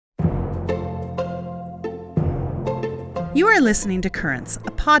You are listening to Currents,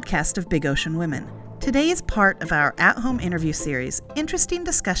 a podcast of Big Ocean Women. Today is part of our at-home interview series, Interesting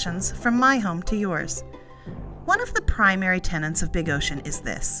Discussions from My Home to Yours. One of the primary tenets of Big Ocean is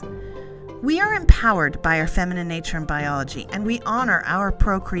this. We are empowered by our feminine nature and biology, and we honor our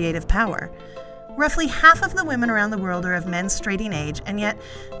procreative power. Roughly half of the women around the world are of menstruating age, and yet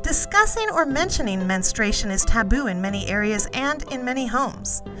discussing or mentioning menstruation is taboo in many areas and in many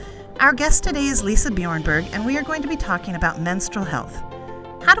homes. Our guest today is Lisa Bjornberg, and we are going to be talking about menstrual health.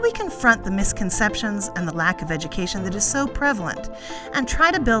 How do we confront the misconceptions and the lack of education that is so prevalent, and try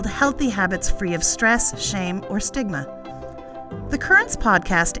to build healthy habits free of stress, shame, or stigma? The Currents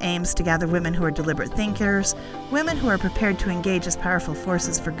podcast aims to gather women who are deliberate thinkers, women who are prepared to engage as powerful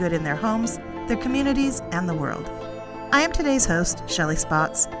forces for good in their homes, their communities, and the world. I am today's host, Shelley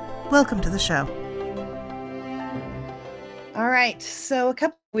Spots. Welcome to the show. All right, so a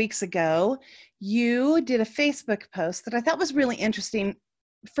couple of weeks ago, you did a Facebook post that I thought was really interesting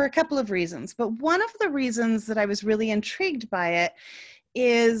for a couple of reasons. But one of the reasons that I was really intrigued by it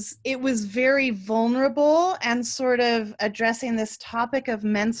is it was very vulnerable and sort of addressing this topic of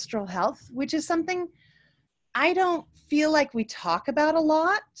menstrual health, which is something I don't feel like we talk about a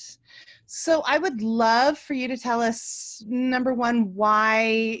lot. So I would love for you to tell us, number one, why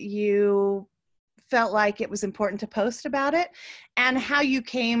you felt like it was important to post about it and how you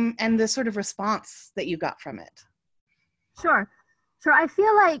came and the sort of response that you got from it. Sure. I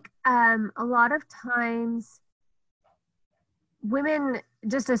feel like a lot of times women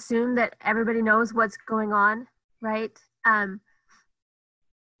just assume that everybody knows what's going on, right? I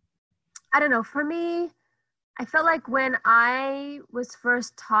don't know. For me, I felt like when I was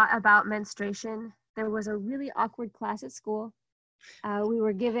first taught about menstruation, there was a really awkward class at school. We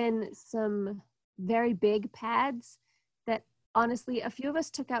were given some very big pads that honestly, a few of us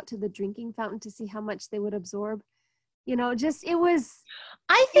took out to the drinking fountain to see how much they would absorb. You know, just it was.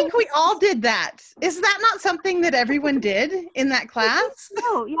 I think we all did that. Is that not something that everyone did in that class?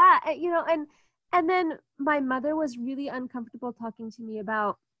 No, yeah, and then my mother was really uncomfortable talking to me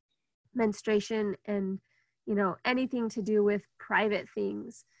about menstruation and, anything to do with private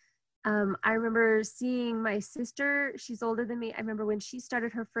things. I remember seeing my sister, she's older than me. I remember when she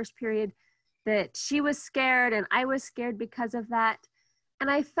started her first period that she was scared and I was scared because of that. And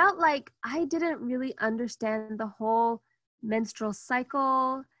I felt like I didn't really understand the whole menstrual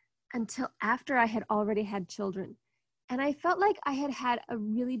cycle until after I had already had children. And I felt like I had had a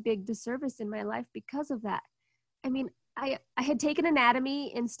really big disservice in my life because of that. I mean, I had taken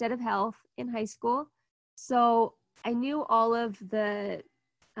anatomy instead of health in high school. So I knew all of the,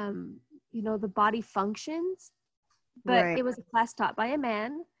 the body functions, but Right. It was a class taught by a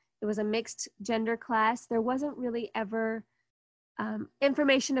man. It was a mixed gender class. There wasn't really ever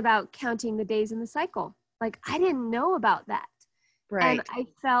information about counting the days in the cycle. Like, I didn't know about that. Right. And I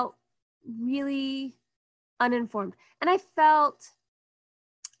felt really uninformed. And I felt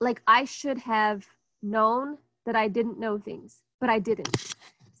like I should have known that I didn't know things, but I didn't. Does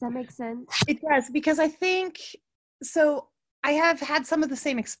that make sense? It does, because I think, so I have had some of the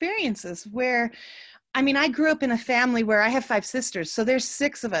same experiences where, I grew up in a family where I have 5 sisters, so there's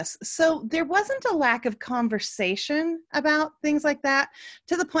 6 of us. So there wasn't a lack of conversation about things like that,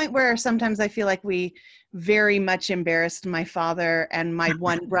 to the point where sometimes I feel like we very much embarrassed my father and my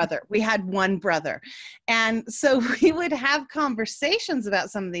one brother. We had one brother. And so we would have conversations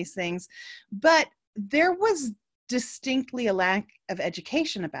about some of these things, but there was distinctly a lack of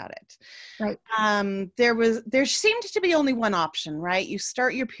education about it. Right. There seemed to be only one option, right? You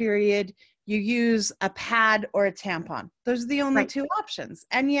start your period, you use a pad or a tampon. Those are the only 2 options.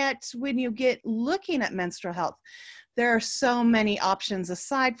 And yet when you get looking at menstrual health, there are so many options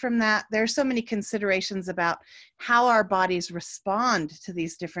aside from that. There are so many considerations about how our bodies respond to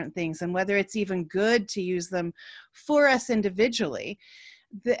these different things and whether it's even good to use them for us individually.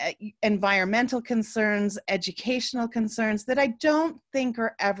 The environmental concerns, educational concerns that I don't think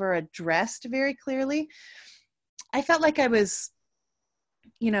are ever addressed very clearly. I felt like I was,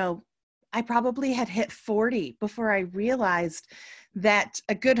 I probably had hit 40 before I realized that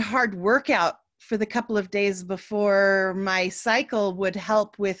a good hard workout for the couple of days before my cycle would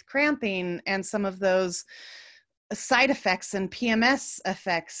help with cramping and some of those side effects and PMS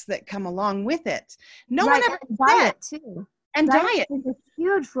effects that come along with it. No one ever said. Diet too. And diet plays a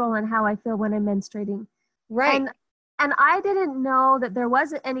huge role in how I feel when I'm menstruating. Right. And I didn't know that there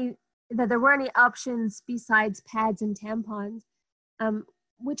were any options besides pads and tampons,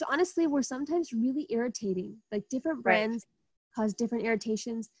 which honestly were sometimes really irritating. Like, different brands cause different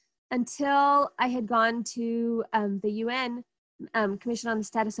irritations, until I had gone to the UN Commission on the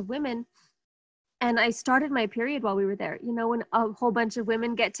Status of Women, And I started my period while we were there. You know, when a whole bunch of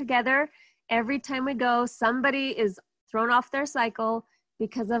women get together, every time we go, somebody is thrown off their cycle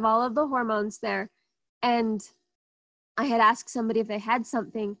because of all of the hormones there. And I had asked somebody if they had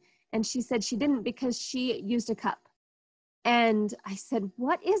something, and she said she didn't because she used a cup. And I said,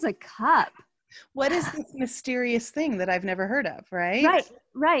 what is a cup? What is this mysterious thing that I've never heard of, right?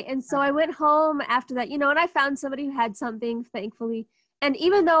 Right. And so I went home after that, you know, and I found somebody who had something, thankfully. And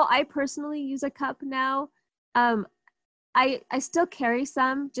even though I personally use a cup now, I still carry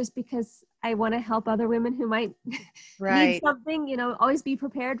some just because I want to help other women who might need something, you know, always be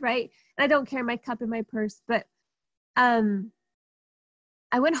prepared, right? And I don't carry my cup in my purse, but I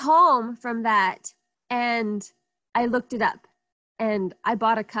went home from that and I looked it up and I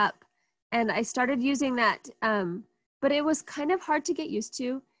bought a cup and I started using that. But it was kind of hard to get used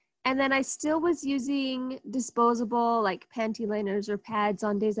to. And then I still was using disposable like panty liners or pads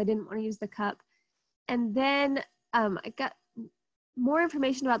on days I didn't want to use the cup. And then I got more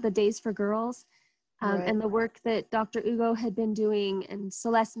information about the Days for Girls and the work that Dr. Ugo had been doing and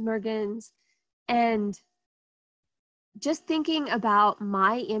Celeste Mergens. And just thinking about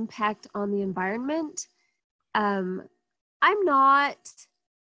my impact on the environment, I'm not,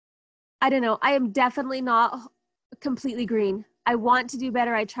 I don't know, I am definitely not completely green. I want to do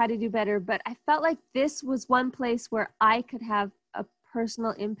better. I try to do better, but I felt like this was one place where I could have a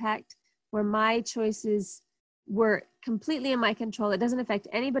personal impact, where my choices were completely in my control. It doesn't affect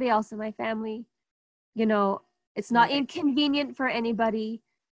anybody else in my family. You know, it's not inconvenient for anybody.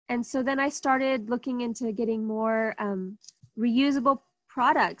 And so then I started looking into getting more reusable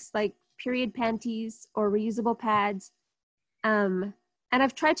products like period panties or reusable pads. And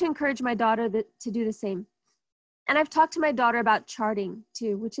I've tried to encourage my daughter to do the same. And I've talked to my daughter about charting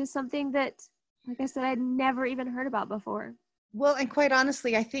too, which is something that, like I said, I'd never even heard about before. Well, and quite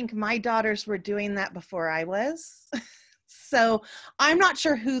honestly, I think my daughters were doing that before I was. So I'm not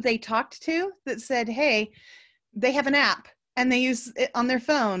sure who they talked to that said, hey, they have an app and they use it on their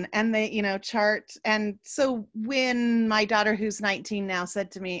phone and they, you know, chart. And so when my daughter, who's 19 now,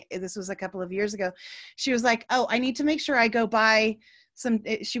 said to me, this was a couple of years ago, she was like, oh, I need to make sure I go buy some,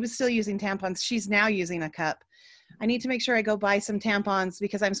 she was still using tampons. She's now using a cup. I need to make sure I go buy some tampons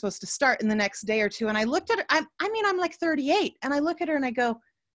because I'm supposed to start in the next day or two. And I looked at her, I'm like 38 and I look at her and I go,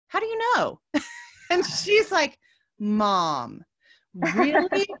 how do you know? And she's like, Mom,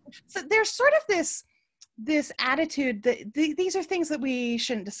 really? So there's sort of this attitude that these are things that we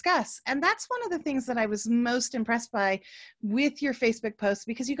shouldn't discuss. And that's one of the things that I was most impressed by with your Facebook post,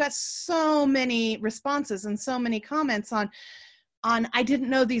 because you got so many responses and so many comments on I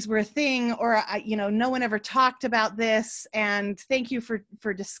didn't know these were a thing, or no one ever talked about this, and thank you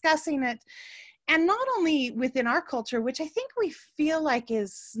for discussing it. And not only within our culture, which I think we feel like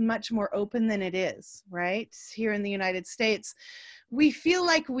is much more open than it is, right? Here in the United States, we feel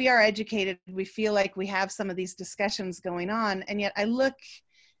like we are educated. We feel like we have some of these discussions going on. And yet I look,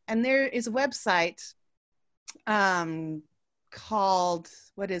 and there is a website called,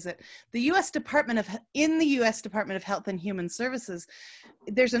 what is it? In the U.S. Department of Health and Human Services,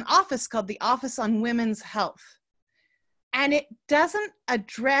 there's an office called the Office on Women's Health. And it doesn't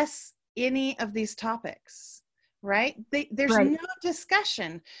address any of these topics, right? There's no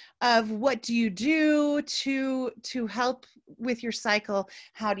discussion of what do you do to help with your cycle?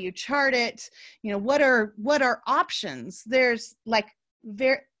 How do you chart it? You know, what are options? There's like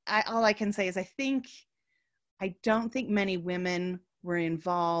all I can say is I don't think many women were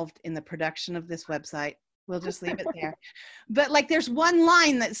involved in the production of this website. We'll just leave it there. But like there's one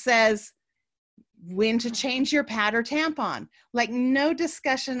line that says when to change your pad or tampon. Like no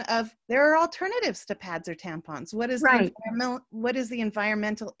discussion of there are alternatives to pads or tampons. What is the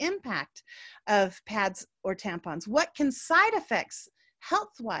environmental impact of pads or tampons? What can side effects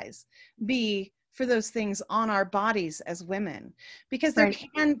health-wise be for those things on our bodies as women? Because there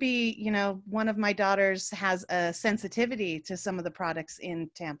can be, you know, one of my daughters has a sensitivity to some of the products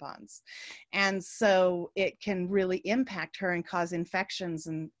in tampons. And so it can really impact her and cause infections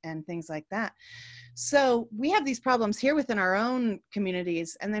and things like that. So we have these problems here within our own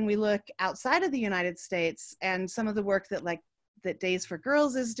communities. And then we look outside of the United States and some of the work that Days for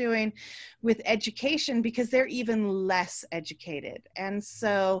Girls is doing with education, because they're even less educated. And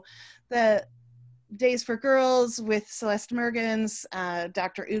so the Days for Girls with Celeste Mergens,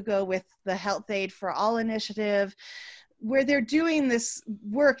 Dr. Ugo with the Health Aid for All initiative, where they're doing this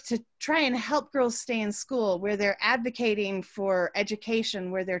work to try and help girls stay in school, where they're advocating for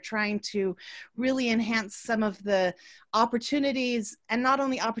education, where they're trying to really enhance some of the opportunities, and not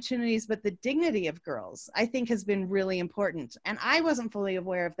only opportunities, but the dignity of girls, I think has been really important. And I wasn't fully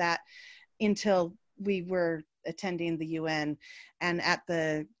aware of that until we were attending the UN and at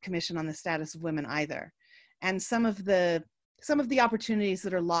the Commission on the Status of Women either. And some of the opportunities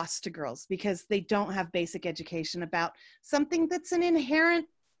that are lost to girls because they don't have basic education about something that's an inherent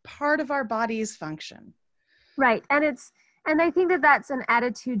part of our body's function. Right. And I think that that's an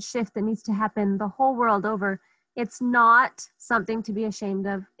attitude shift that needs to happen the whole world over. It's not something to be ashamed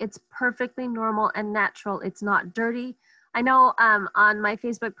of. It's perfectly normal and natural. It's not dirty. I know on my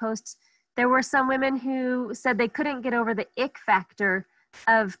Facebook posts, there were some women who said they couldn't get over the ick factor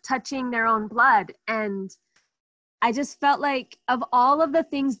of touching their own blood. And I just felt like of all of the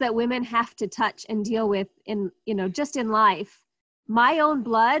things that women have to touch and deal with in, just in life, my own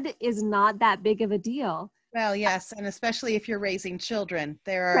blood is not that big of a deal. Well, yes. And especially if you're raising children,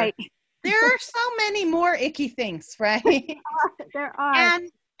 there are Right. so many more icky things, right? There are.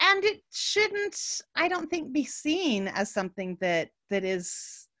 And it shouldn't, I don't think, be seen as something that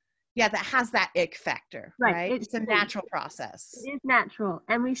is, that has that ick factor, right? It's a natural process. It is natural,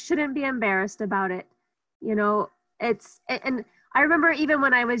 and we shouldn't be embarrassed about it. And I remember even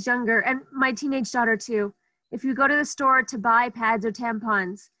when I was younger, and my teenage daughter too, if you go to the store to buy pads or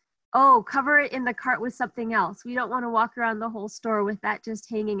tampons, cover it in the cart with something else. We don't want to walk around the whole store with that just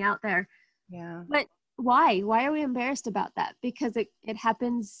hanging out there. Yeah. But why? Why are we embarrassed about that? Because it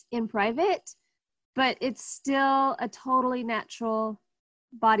happens in private, but it's still a totally natural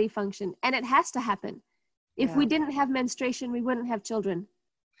body function. And it has to happen. If we didn't have menstruation, we wouldn't have children.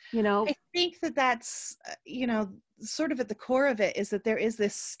 I think that's, sort of at the core of it is that there is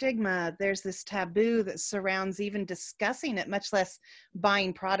this stigma, there's this taboo that surrounds even discussing it, much less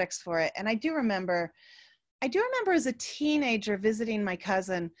buying products for it. And I do remember as a teenager visiting my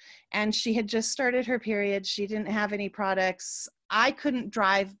cousin, and she had just started her period. She didn't have any products. I couldn't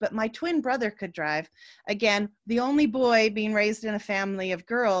drive, but my twin brother could drive. Again, the only boy being raised in a family of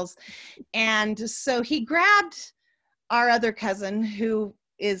girls. And so he grabbed our other cousin, who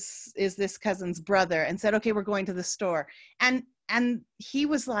is this cousin's brother, and said, okay, we're going to the store. And he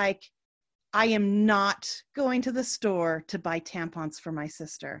was like, I am not going to the store to buy tampons for my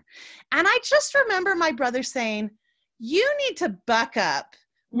sister. And I just remember my brother saying, you need to buck up.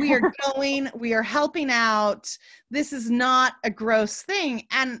 We are going, we are helping out. This is not a gross thing.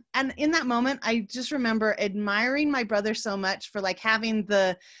 And in that moment, I just remember admiring my brother so much for like having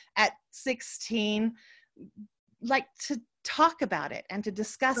at 16, like to talk about it and to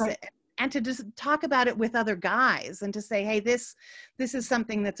discuss it and to just talk about it with other guys and to say, hey, this is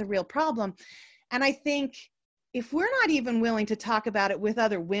something that's a real problem. And I think if we're not even willing to talk about it with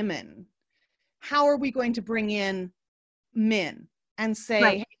other women, how are we going to bring in men and say,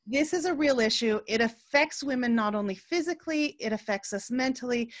 hey, this is a real issue. It affects women not only physically, it affects us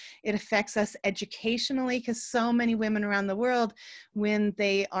mentally, it affects us educationally, because so many women around the world, when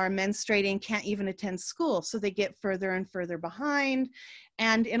they are menstruating, can't even attend school. So they get further and further behind.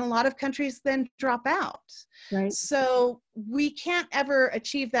 And in a lot of countries then drop out. Right. So we can't ever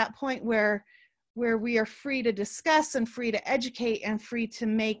achieve that point where we are free to discuss and free to educate and free to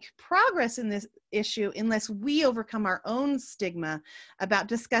make progress in this issue unless we overcome our own stigma about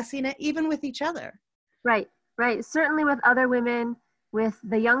discussing it, even with each other. Right. Certainly with other women, with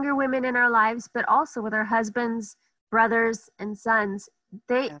the younger women in our lives, but also with our husbands, brothers, and sons.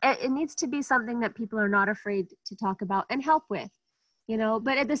 It needs to be something that people are not afraid to talk about and help with,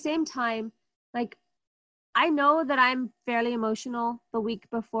 but at the same time, like, I know that I'm fairly emotional the week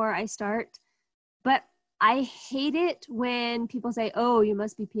before I start, but I hate it when people say, oh, you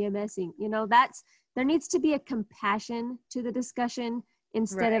must be PMSing. There needs to be a compassion to the discussion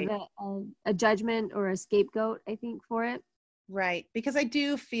instead of a judgment or a scapegoat, I think, for it. Right. Because I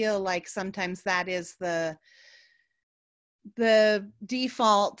do feel like sometimes that is the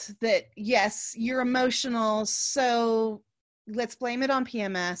default, that, yes, you're emotional, so let's blame it on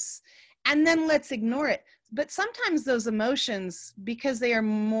PMS and then let's ignore it. But sometimes those emotions, because they are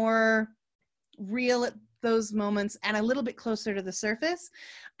more real at those moments and a little bit closer to the surface,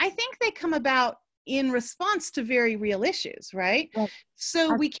 I think they come about in response to very real issues, right?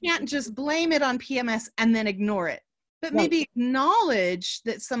 So we can't just blame it on PMS and then ignore it, but maybe acknowledge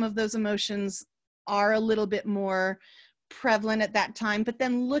that some of those emotions are a little bit more prevalent at that time, but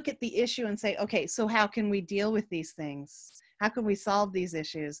then look at the issue and say, okay, so how can we deal with these things? How can we solve these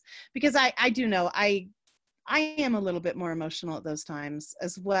issues? Because I do know I am a little bit more emotional at those times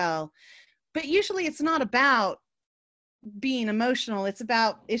as well. But usually it's not about being emotional. It's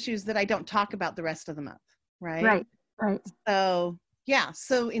about issues that I don't talk about the rest of the month, right? Right. So, yeah.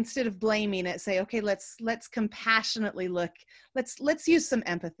 So instead of blaming it, say, okay, let's compassionately look. Let's use some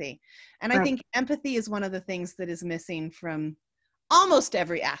empathy. And I think empathy is one of the things that is missing from almost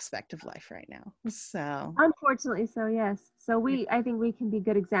every aspect of life right now. So unfortunately, so yes. So I think we can be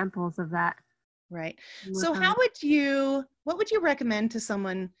good examples of that. Right. So what would you recommend to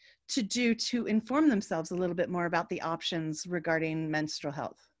someone to do to inform themselves a little bit more about the options regarding menstrual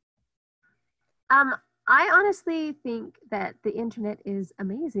health? I honestly think that the internet is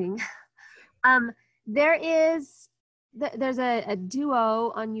amazing. There's a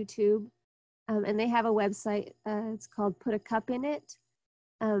duo on YouTube, and they have a website. It's called Put a Cup in It.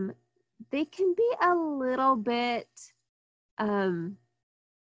 They can be a little bit,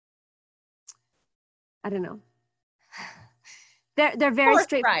 I don't know. They're very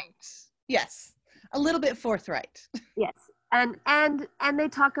forthright. Yes, a little bit forthright. Yes, and they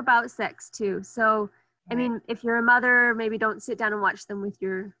talk about sex too. So, I mean, if you're a mother, maybe don't sit down and watch them with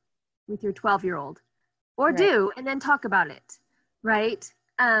your 12-year-old, or do, and then talk about it, right?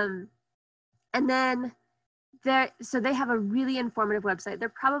 And then they have a really informative website. They're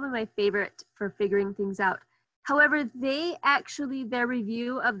probably my favorite for figuring things out. However, their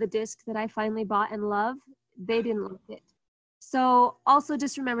review of the disc that I finally bought and love, they didn't like it. So also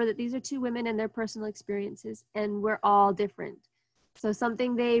just remember that these are two women and their personal experiences, and we're all different. So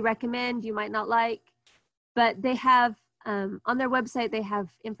something they recommend you might not like, but they have, on their website, they have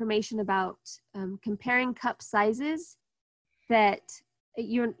information about comparing cup sizes that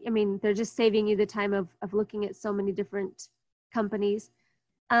they're just saving you the time of looking at so many different companies.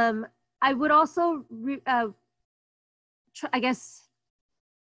 I would also,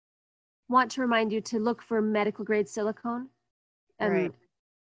 want to remind you to look for medical grade silicone. Right.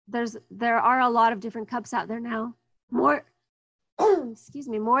 There are a lot of different cups out there now. More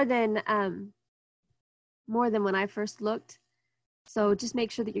than when I first looked. So just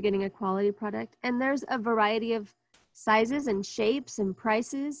make sure that you're getting a quality product. And there's a variety of sizes and shapes and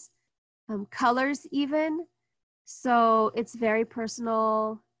prices, colors even. So it's very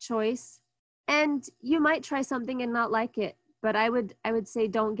personal choice. And you might try something and not like it, but I would say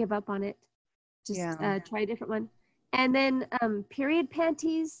don't give up on it. Just try a different one. And then period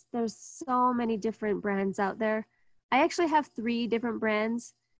panties, there's so many different brands out there. I actually have 3 different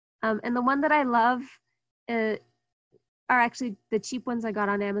brands. And the one that I love are actually the cheap ones I got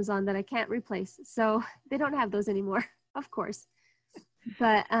on Amazon that I can't replace. So they don't have those anymore, of course.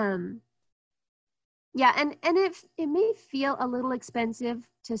 But yeah, and it may feel a little expensive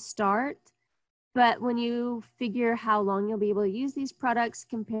to start, but when you figure how long you'll be able to use these products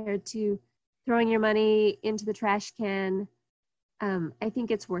compared to throwing your money into the trash can, I think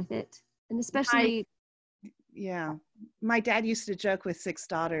it's worth it. And especially... My dad used to joke with 6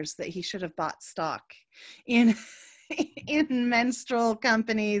 daughters that he should have bought stock in menstrual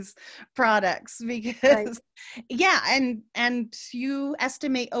companies' products because and you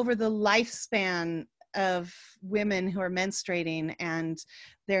estimate over the lifespan of women who are menstruating and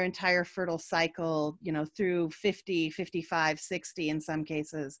their entire fertile cycle, through 50, 55, 60 in some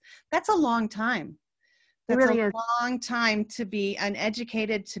cases. That's a long time. That's really a long time to be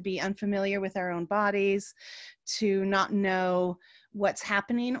uneducated, to be unfamiliar with our own bodies, to not know what's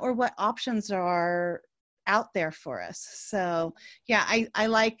happening or what options are out there for us. So yeah, I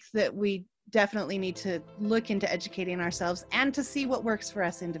like that we definitely need to look into educating ourselves and to see what works for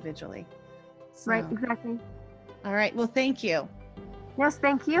us individually. So, right, exactly. All right, well, thank you. Yes,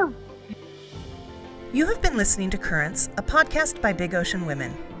 thank you. You have been listening to Currents, a podcast by Big Ocean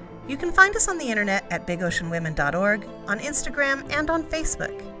Women. You can find us on the internet at bigoceanwomen.org, on Instagram, and on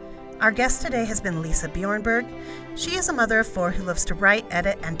Facebook. Our guest today has been Lisa Bjornberg. She is a mother of 4 who loves to write,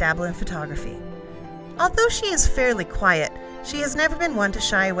 edit, and dabble in photography. Although she is fairly quiet, she has never been one to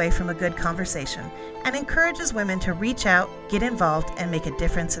shy away from a good conversation and encourages women to reach out, get involved, and make a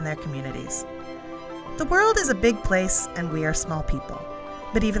difference in their communities. The world is a big place, and we are small people.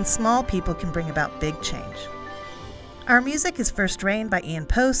 But even small people can bring about big change. Our music is First Rain by Ian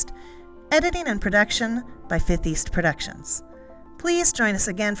Post, editing and production by Fifth East Productions. Please join us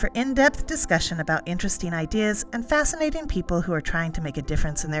again for in-depth discussion about interesting ideas and fascinating people who are trying to make a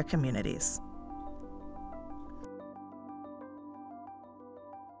difference in their communities.